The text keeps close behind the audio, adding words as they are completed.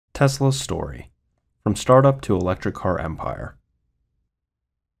Tesla's story, from startup to electric car empire.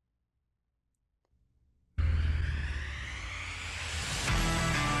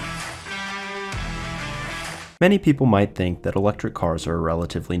 Many people might think that electric cars are a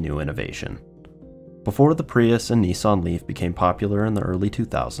relatively new innovation. Before the Prius and Nissan Leaf became popular in the early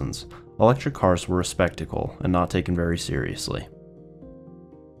 2000s, electric cars were a spectacle and not taken very seriously.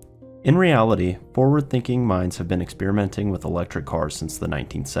 In reality, forward-thinking minds have been experimenting with electric cars since the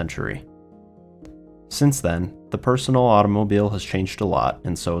 19th century. Since then, the personal automobile has changed a lot,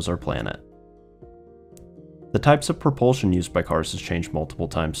 and so has our planet. The types of propulsion used by cars has changed multiple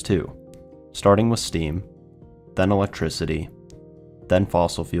times too, starting with steam, then electricity, then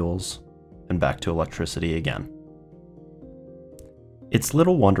fossil fuels, and back to electricity again. It's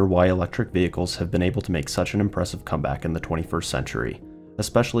little wonder why electric vehicles have been able to make such an impressive comeback in the 21st century,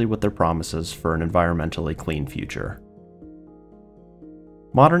 especially with their promises for an environmentally clean future.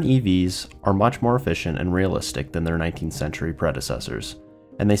 Modern EVs are much more efficient and realistic than their 19th century predecessors,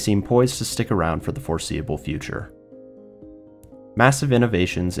 and they seem poised to stick around for the foreseeable future. Massive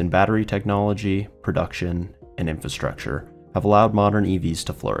innovations in battery technology, production, and infrastructure have allowed modern EVs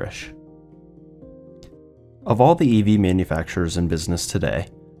to flourish. Of all the EV manufacturers in business today,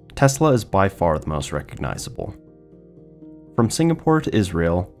 Tesla is by far the most recognizable. From Singapore to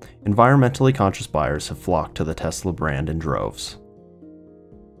Israel, environmentally conscious buyers have flocked to the Tesla brand in droves.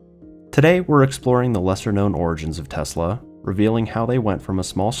 Today, we're exploring the lesser-known origins of Tesla, revealing how they went from a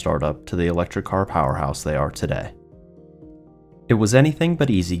small startup to the electric car powerhouse they are today. It was anything but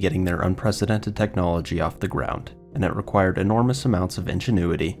easy getting their unprecedented technology off the ground, and it required enormous amounts of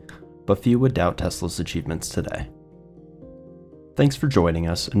ingenuity, but few would doubt Tesla's achievements today. Thanks for joining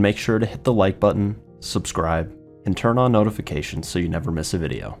us, and make sure to hit the like button, subscribe, and turn on notifications so you never miss a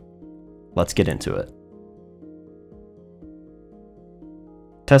video. Let's get into it.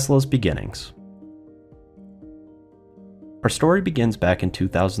 Tesla's beginnings. Our story begins back in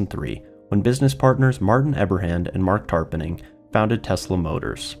 2003 when business partners Martin Eberhard and Mark Tarpenning founded Tesla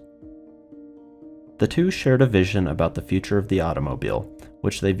Motors. The two shared a vision about the future of the automobile,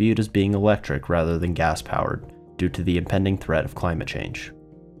 which they viewed as being electric rather than gas-powered due to the impending threat of climate change.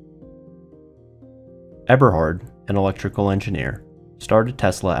 Eberhard, an electrical engineer, started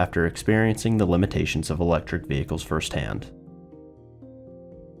Tesla after experiencing the limitations of electric vehicles firsthand.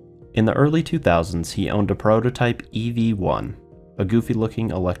 In the early 2000s, he owned a prototype EV1, a goofy-looking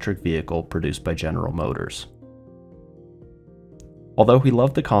electric vehicle produced by General Motors. Although he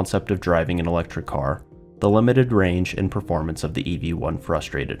loved the concept of driving an electric car, the limited range and performance of the EV1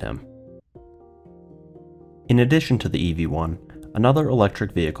 frustrated him. In addition to the EV1, another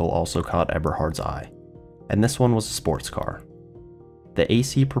electric vehicle also caught Eberhard's eye, and this one was a sports car, the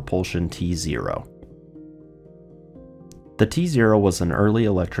AC Propulsion T0. The T0 was an early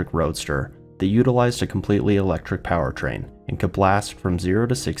electric roadster that utilized a completely electric powertrain and could blast from 0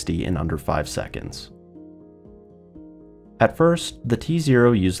 to 60 in under 5 seconds. At first, the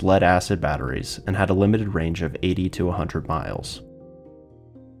T0 used lead-acid batteries and had a limited range of 80 to 100 miles.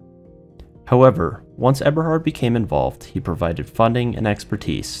 However, once Eberhard became involved, he provided funding and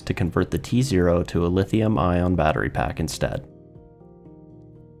expertise to convert the T0 to a lithium-ion battery pack instead.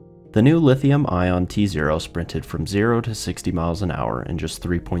 The new lithium-ion T0 sprinted from 0 to 60 miles an hour in just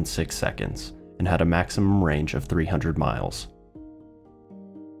 3.6 seconds and had a maximum range of 300 miles.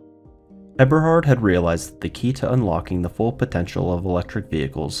 Eberhard had realized that the key to unlocking the full potential of electric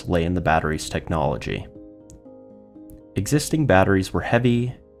vehicles lay in the battery's technology. Existing batteries were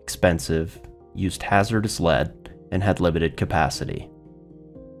heavy, expensive, used hazardous lead, and had limited capacity.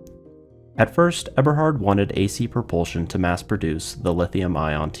 At first, Eberhard wanted AC Propulsion to mass-produce the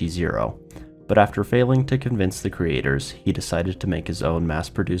lithium-ion T0, but after failing to convince the creators, he decided to make his own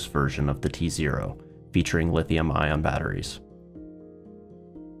mass-produced version of the T0, featuring lithium-ion batteries.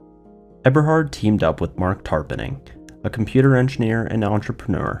 Eberhard teamed up with Mark Tarpenning, a computer engineer and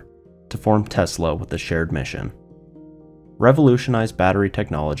entrepreneur, to form Tesla with a shared mission: revolutionize battery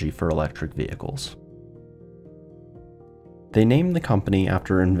technology for electric vehicles. They named the company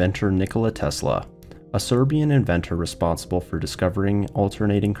after inventor Nikola Tesla, a Serbian inventor responsible for discovering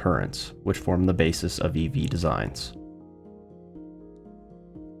alternating currents, which form the basis of EV designs.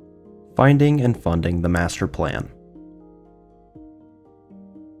 Finding and funding the master plan.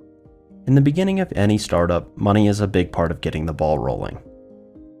 In the beginning of any startup, money is a big part of getting the ball rolling.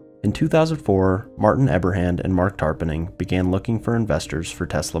 In 2004, Martin Eberhard and Mark Tarpenning began looking for investors for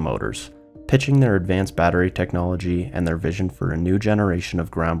Tesla Motors, pitching their advanced battery technology and their vision for a new generation of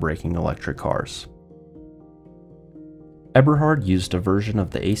groundbreaking electric cars. Eberhard used a version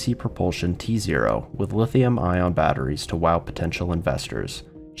of the AC Propulsion T0 with lithium-ion batteries to wow potential investors,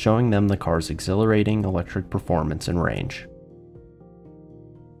 showing them the car's exhilarating electric performance and range.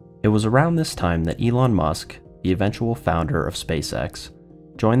 It was around this time that Elon Musk, the eventual founder of SpaceX,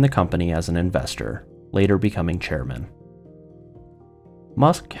 joined the company as an investor, later becoming chairman.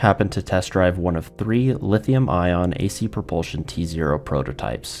 Musk happened to test drive one of 3 lithium-ion AC propulsion T0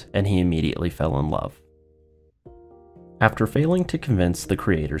 prototypes, and he immediately fell in love. After failing to convince the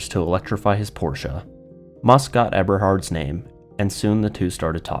creators to electrify his Porsche, Musk got Eberhard's name, and soon the two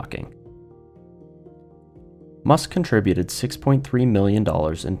started talking. Musk contributed $6.3 million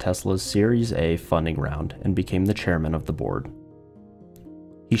in Tesla's Series A funding round and became the chairman of the board.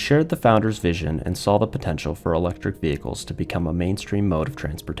 He shared the founder's vision and saw the potential for electric vehicles to become a mainstream mode of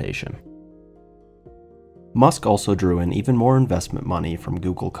transportation. Musk also drew in even more investment money from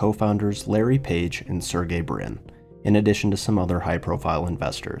Google co-founders Larry Page and Sergey Brin, in addition to some other high-profile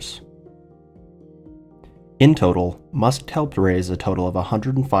investors. In total, Musk helped raise a total of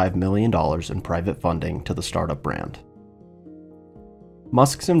 $105 million in private funding to the startup brand.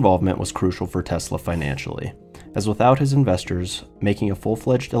 Musk's involvement was crucial for Tesla financially, as without his investors, making a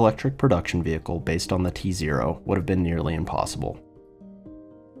full-fledged electric production vehicle based on the T0 would have been nearly impossible.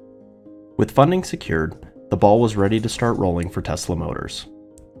 With funding secured, the ball was ready to start rolling for Tesla Motors.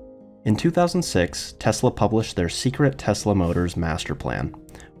 In 2006, Tesla published their secret Tesla Motors master plan,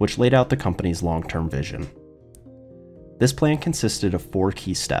 which laid out the company's long-term vision. This plan consisted of 4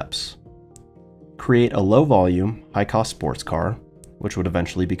 key steps. Create a low-volume, high-cost sports car, which would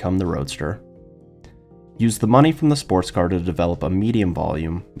eventually become the Roadster. Use the money from the sports car to develop a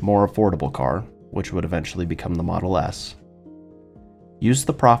medium-volume, more affordable car, which would eventually become the Model S. Use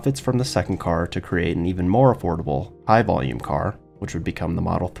the profits from the second car to create an even more affordable, high-volume car, which would become the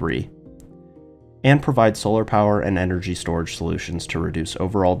Model 3. And provide solar power and energy storage solutions to reduce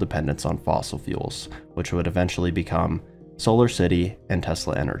overall dependence on fossil fuels, which would eventually become Solar City and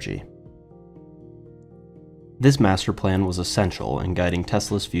Tesla Energy. This master plan was essential in guiding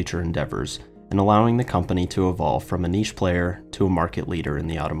Tesla's future endeavors and allowing the company to evolve from a niche player to a market leader in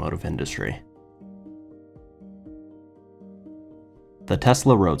the automotive industry. The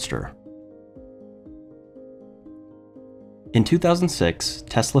Tesla Roadster. In 2006,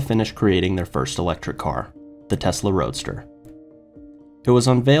 Tesla finished creating their first electric car, the Tesla Roadster. It was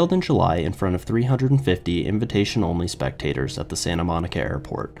unveiled in July in front of 350 invitation-only spectators at the Santa Monica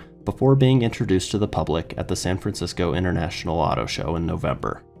Airport, before being introduced to the public at the San Francisco International Auto Show in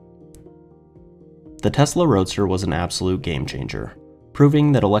November. The Tesla Roadster was an absolute game-changer,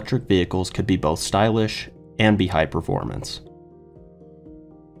 proving that electric vehicles could be both stylish and be high performance.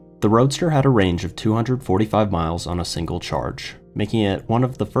 The Roadster had a range of 245 miles on a single charge, making it one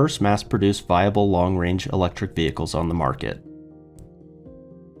of the first mass-produced viable long-range electric vehicles on the market.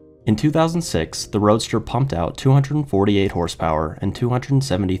 In 2006, the Roadster pumped out 248 horsepower and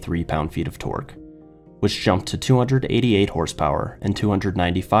 273 pound-feet of torque, which jumped to 288 horsepower and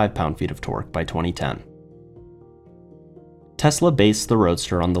 295 pound-feet of torque by 2010. Tesla based the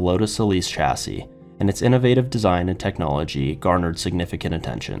Roadster on the Lotus Elise chassis, and its innovative design and technology garnered significant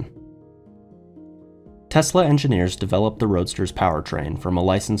attention. Tesla engineers developed the Roadster's powertrain from a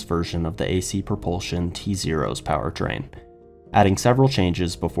licensed version of the AC propulsion T0's powertrain, adding several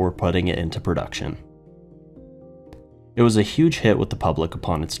changes before putting it into production. It was a huge hit with the public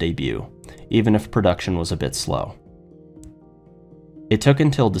upon its debut, even if production was a bit slow. It took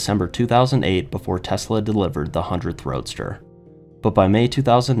until December 2008 before Tesla delivered the 100th Roadster, but by May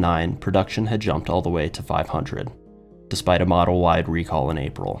 2009, production had jumped all the way to 500, despite a model-wide recall in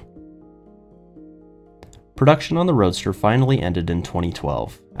April. Production on the Roadster finally ended in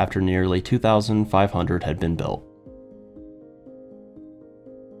 2012, after nearly 2,500 had been built.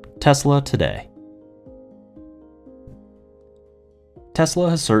 Tesla today.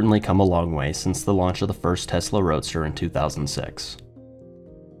 Tesla has certainly come a long way since the launch of the first Tesla Roadster in 2006.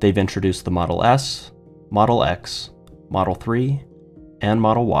 They've introduced the Model S, Model X, Model 3, and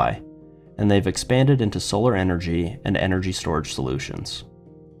Model Y, and they've expanded into solar energy and energy storage solutions.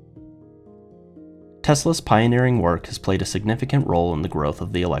 Tesla's pioneering work has played a significant role in the growth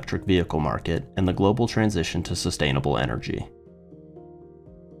of the electric vehicle market and the global transition to sustainable energy.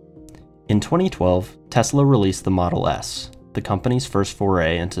 In 2012, Tesla released the Model S, the company's first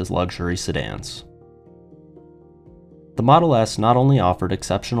foray into luxury sedans. The Model S not only offered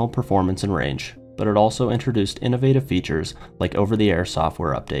exceptional performance and range, but it also introduced innovative features like over-the-air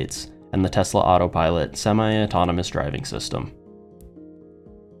software updates and the Tesla Autopilot semi-autonomous driving system.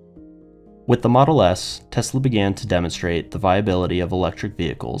 With the Model S, Tesla began to demonstrate the viability of electric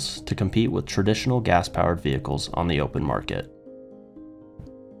vehicles to compete with traditional gas-powered vehicles on the open market.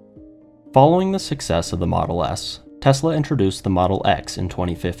 Following the success of the Model S, Tesla introduced the Model X in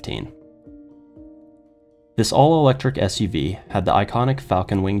 2015. This all-electric SUV had the iconic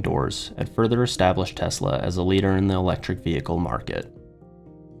falcon wing doors and further established Tesla as a leader in the electric vehicle market.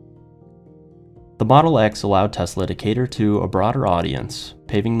 The Model X allowed Tesla to cater to a broader audience,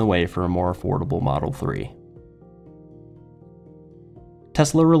 paving the way for a more affordable Model 3.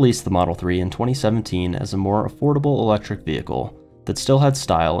 Tesla released the Model 3 in 2017 as a more affordable electric vehicle that still had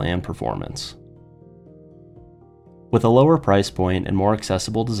style and performance. With a lower price point and more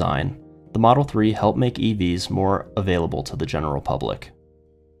accessible design, the Model 3 helped make EVs more available to the general public.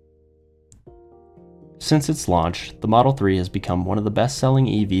 Since its launch, the Model 3 has become one of the best-selling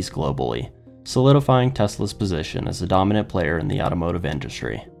EVs globally, solidifying Tesla's position as a dominant player in the automotive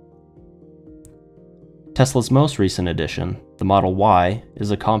industry. Tesla's most recent addition, the Model Y,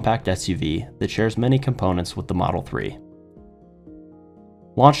 is a compact SUV that shares many components with the Model 3.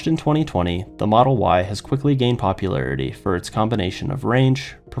 Launched in 2020, the Model Y has quickly gained popularity for its combination of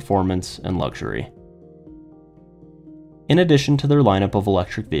range, performance, and luxury. In addition to their lineup of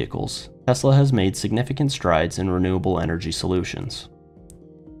electric vehicles, Tesla has made significant strides in renewable energy solutions.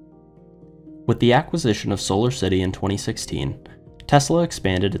 With the acquisition of SolarCity in 2016, Tesla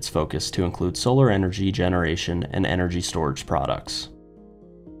expanded its focus to include solar energy generation and energy storage products.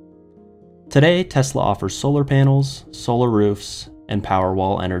 Today, Tesla offers solar panels, solar roofs, and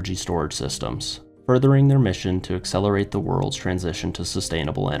Powerwall energy storage systems, furthering their mission to accelerate the world's transition to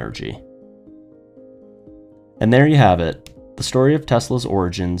sustainable energy. And there you have it, the story of Tesla's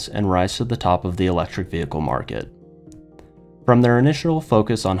origins and rise to the top of the electric vehicle market. From their initial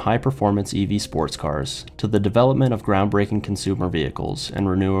focus on high-performance EV sports cars to the development of groundbreaking consumer vehicles and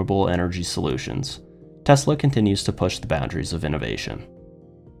renewable energy solutions, Tesla continues to push the boundaries of innovation.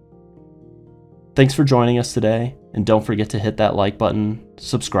 Thanks for joining us today, and don't forget to hit that like button,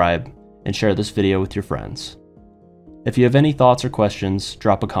 subscribe, and share this video with your friends. If you have any thoughts or questions,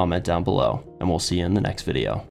 drop a comment down below, and we'll see you in the next video.